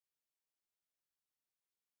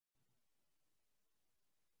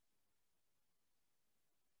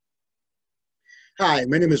Hi,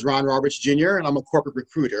 my name is Ron Roberts Jr., and I'm a corporate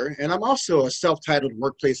recruiter, and I'm also a self-titled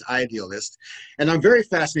workplace idealist, and I'm very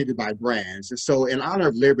fascinated by brands. And so in honor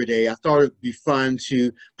of Labor Day, I thought it'd be fun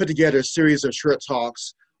to put together a series of short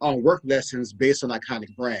talks on work lessons based on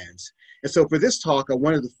iconic brands. And so for this talk, I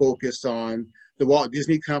wanted to focus on the Walt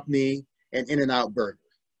Disney Company and In-N-Out Burger.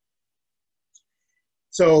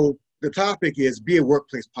 So the topic is be a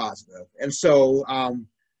workplace positive. And so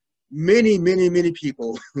many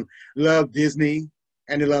people love Disney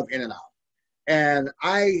and they love In-N-Out. And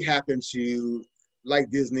I happen to like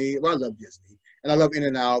Disney. Well, I love Disney and I love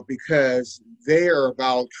In-N-Out because they are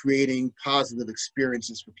about creating positive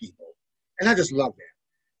experiences for people. And I just love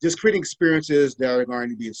that. Just creating experiences that are going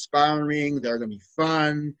to be inspiring, that are going to be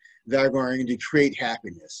fun, that are going to create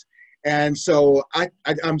happiness. And so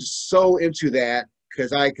I'm so into that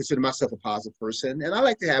because I consider myself a positive person and I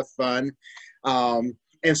like to have fun.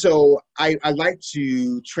 And so I like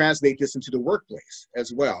to translate this into the workplace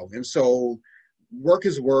as well. And so work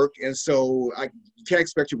is work. And so you can't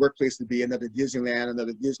expect your workplace to be another Disneyland,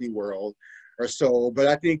 another Disney World or so. But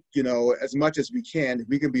I think, you know, as much as we can, if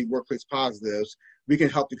we can be workplace positives, we can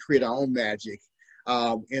help to create our own magic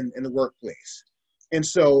in the workplace. And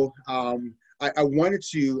so I wanted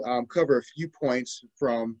to cover a few points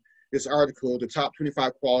from this article, The Top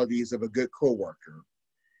 25 Qualities of a Good Coworker.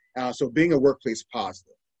 So being a workplace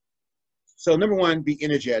positive. So number one, be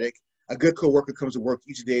energetic. A good coworker comes to work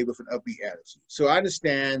each day with an upbeat attitude. So I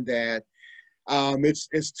understand that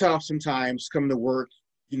it's tough sometimes coming to work,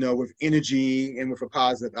 you know, with energy and with a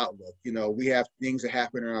positive outlook. You know, we have things that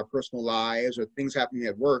happen in our personal lives or things happening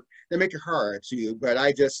at work that make it hard to. But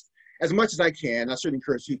I just, as much as I can, I certainly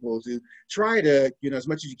encourage people to try to, you know, as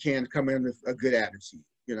much as you can, come in with a good attitude,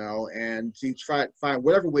 you know, and to try to find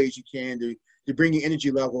whatever ways you can to bring your energy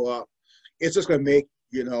level up. It's just going to make,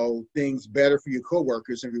 you know, things better for your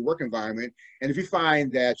coworkers and your work environment. And if you find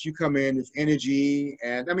that you come in with energy,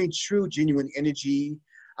 and I mean true, genuine energy,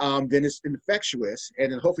 then it's infectious,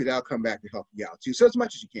 and then hopefully that'll come back to help you out too. So as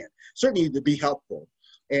much as you can, certainly to be helpful.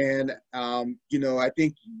 And you know, I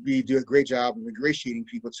think we do a great job of ingratiating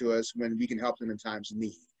people to us when we can help them in times of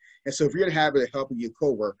need. And so if you're in the habit of helping your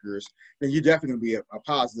coworkers, then you're definitely going to be a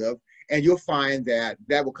positive. And you'll find that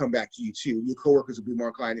that will come back to you too. Your coworkers will be more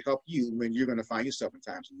inclined to help you when you're going to find yourself in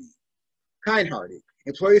times of need. Kind-hearted.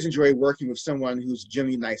 Employees enjoy working with someone who's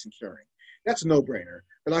genuinely nice and caring. That's a no-brainer.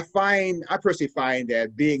 But I personally find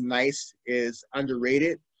that being nice is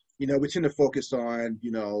underrated. You know, we tend to focus on,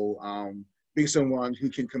 you know, being someone who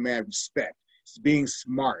can command respect, being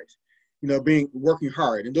smart, you know, working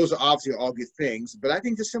hard. And those are obviously all good things. But I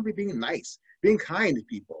think just simply being nice, being kind to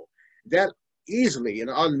people, that easily and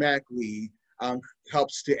automatically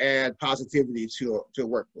helps to add positivity to a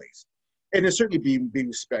workplace. And then certainly being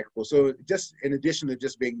respectful. So just in addition to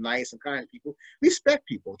just being nice and kind to people, respect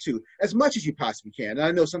people too, as much as you possibly can. And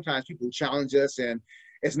I know sometimes people challenge us and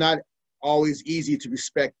it's not always easy to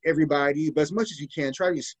respect everybody, but as much as you can, try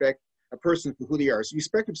to respect a person for who they are. So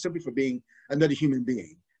respect them simply for being another human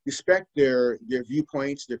being. Respect their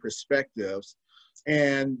viewpoints, their perspectives,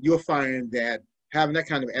 and you'll find that having that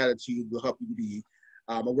kind of attitude will help you be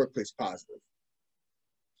a workplace positive.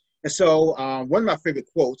 And so one of my favorite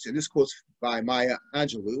quotes, and this quote's by Maya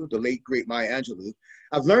Angelou, the late, great Maya Angelou,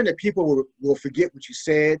 I've learned that people will forget what you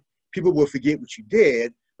said, people will forget what you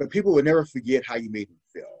did, but people will never forget how you made them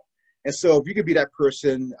feel. And so if you could be that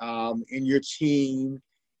person in your team,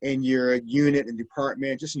 in your unit and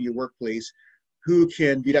department, just in your workplace, who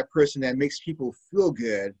can be that person that makes people feel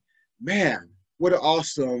good, man, what an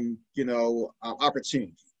awesome, you know,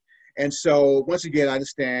 opportunity. And so once again, I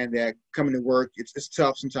understand that coming to work, it's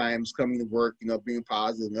tough sometimes coming to work, you know, being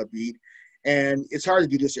positive and upbeat. And it's hard to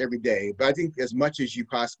do this every day. But I think as much as you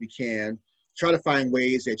possibly can, try to find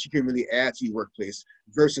ways that you can really add to your workplace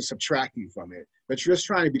versus subtracting from it. But you're just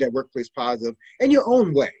trying to be that workplace positive in your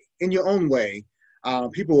own way. In your own way,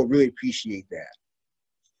 people will really appreciate that.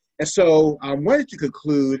 And so I wanted to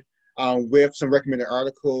conclude with some recommended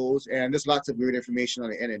articles, and there's lots of weird information on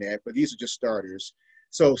the internet, but these are just starters.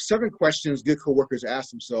 So 7 questions good coworkers ask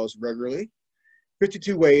themselves regularly,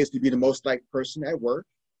 52 ways to be the most liked person at work,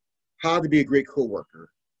 how to be a great coworker,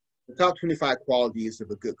 the top 25 qualities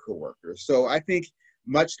of a good coworker. So I think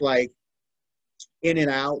much like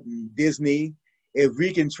In-N-Out and Disney, if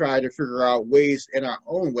we can try to figure out ways in our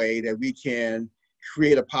own way that we can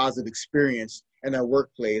create a positive experience in our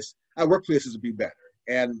workplaces will be better.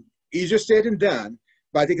 And easier said than done,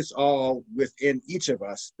 but I think it's all within each of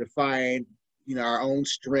us to find, you know, our own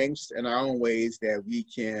strengths and our own ways that we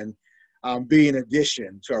can be an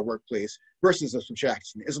addition to our workplace versus a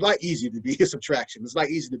subtraction. It's a lot easier to be a subtraction. It's a lot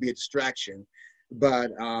easier to be a distraction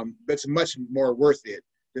but it's much more worth it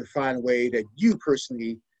to find a way that you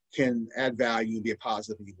personally can add value and be a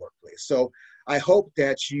positive in your workplace. So I hope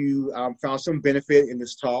that you found some benefit in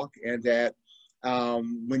this talk, and that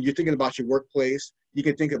when you're thinking about your workplace, you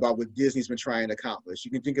can think about what Disney's been trying to accomplish.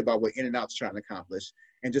 You can think about what In-N-Out's trying to accomplish,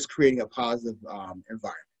 and just creating a positive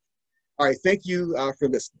environment. All right, thank you for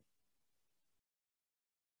listening.